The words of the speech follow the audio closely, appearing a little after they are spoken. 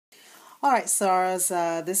Alright, Saras,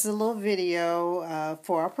 this is a little video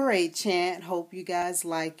for our parade chant. Hope you guys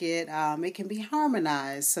like it. It can be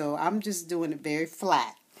harmonized, so I'm just doing it very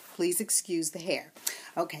flat. Please excuse the hair.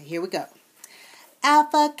 Okay, here we go.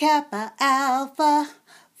 Alpha Kappa Alpha,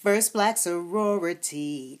 first black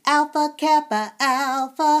sorority. Alpha Kappa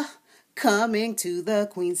Alpha, coming to the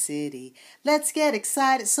Queen City. Let's get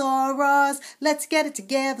excited, sorors. Let's get it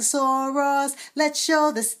together, sorors. Let's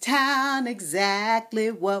show this town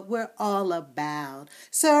exactly what we're all about.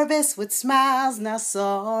 Service with smiles, now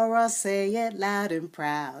sorors, say it loud and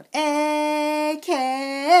proud. AK,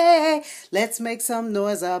 let's make some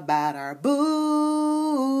noise about our boo.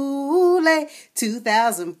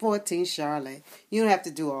 2014 Charlotte. You don't have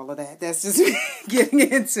to do all of that. That's just getting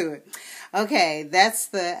into it. Okay, that's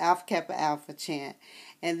the Alpha Kappa Alpha chant.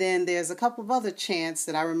 And then there's a couple of other chants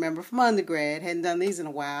that I remember from undergrad. Hadn't done these in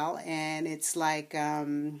a while. And it's like,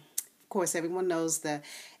 of course, everyone knows the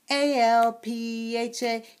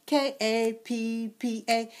ALPHA,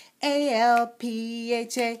 KAPPA,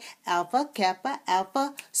 ALPHA, Alpha Kappa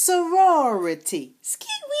Alpha sorority.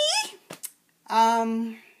 Ski-wee!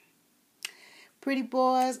 Pretty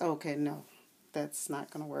boys. Okay, no, that's not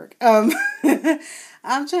gonna work. I'm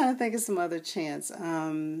trying to think of some other chants.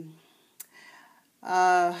 Let's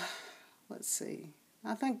see.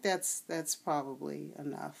 I think that's probably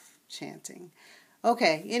enough chanting.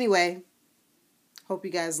 Okay. Anyway, hope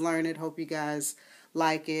you guys learn it. Hope you guys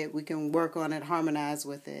like it. We can work on it, harmonize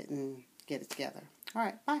with it, and get it together. All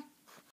right. Bye.